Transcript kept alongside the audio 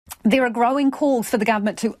There are growing calls for the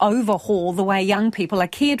government to overhaul the way young people are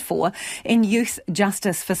cared for in youth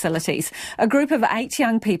justice facilities. A group of 8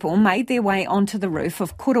 young people made their way onto the roof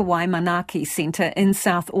of Oranga Tamariki Centre in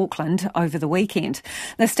South Auckland over the weekend.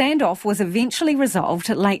 The standoff was eventually resolved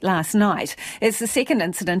late last night. It's the second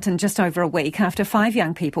incident in just over a week after 5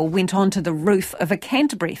 young people went onto the roof of a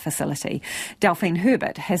Canterbury facility. Delphine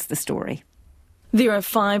Herbert has the story. There are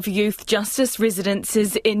 5 youth justice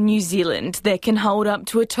residences in New Zealand that can hold up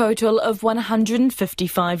to a total of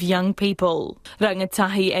 155 young people.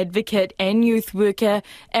 Rangatahi advocate and youth worker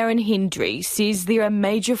Aaron Hendry says there are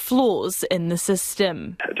major flaws in the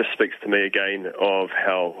system. It just speaks to me again of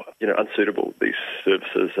how unsuitable these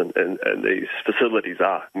services and these facilities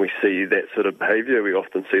are. When we see that sort of behaviour, we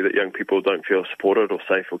often see that young people don't feel supported or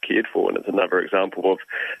safe or cared for, and it's another example of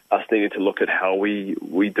us needing to look at how we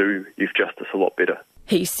do youth justice a lot better.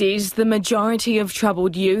 He says the majority of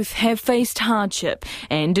troubled youth have faced hardship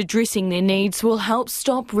and addressing their needs will help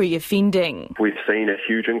stop reoffending. We've seen a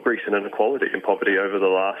huge increase in inequality and poverty over the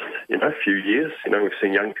last few years. We've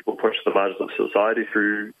seen young people pushed to the margins of society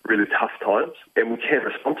through really tough times, and we can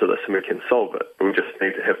respond to this and we can solve it. We just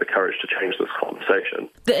need to have the courage to change this conversation.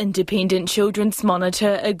 The Independent Children's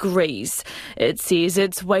Monitor agrees. It says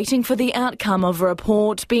it's waiting for the outcome of a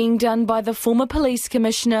report being done by the former Police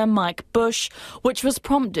Commissioner Mike Bush, which was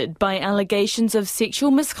prompted by allegations of sexual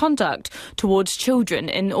misconduct towards children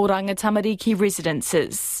in Oranga Tamariki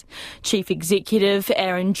residences. Chief Executive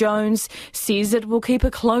Aaron Jones says it will keep a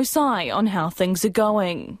close eye on how things are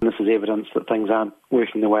going. This is evidence that things aren't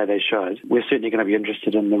working the way they should. We're certainly going to be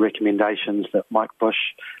interested in the recommendations that Mike Bush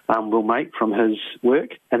will make from his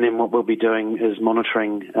work, and then what we'll be doing is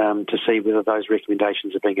monitoring to see whether those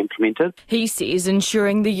recommendations are being implemented. He says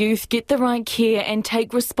ensuring the youth get the right care and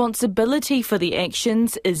take responsibility for the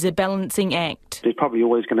actions is a balancing act. There's probably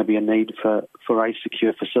always going to be a need for a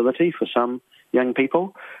secure facility for some young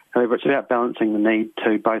people. However, it's about balancing the need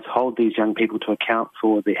to both hold these young people to account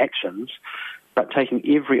for their actions, but taking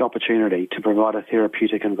every opportunity to provide a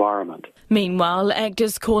therapeutic environment. Meanwhile,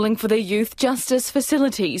 actors calling for the youth justice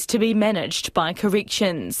facilities to be managed by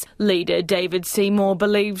corrections. Leader David Seymour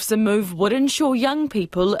believes the move would ensure young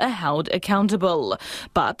people are held accountable.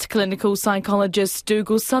 But clinical psychologist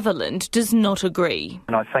Dougal Sutherland does not agree.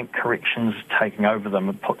 And I think corrections taking over them,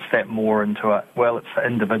 it puts that more into it's the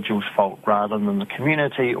individual's fault rather than the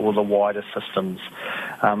community or the wider systems.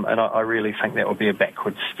 And I really think that would be a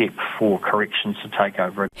backward step for corrections to take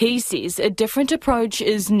over. He says a different approach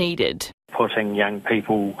is needed. Putting young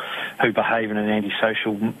people who behave in an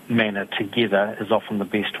antisocial manner together is often the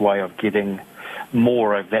best way of getting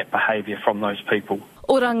more of that behaviour from those people.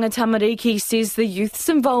 Oranga Tamariki says the youths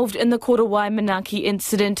involved in the Oranga Tamariki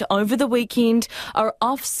incident over the weekend are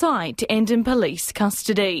off-site and in police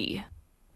custody.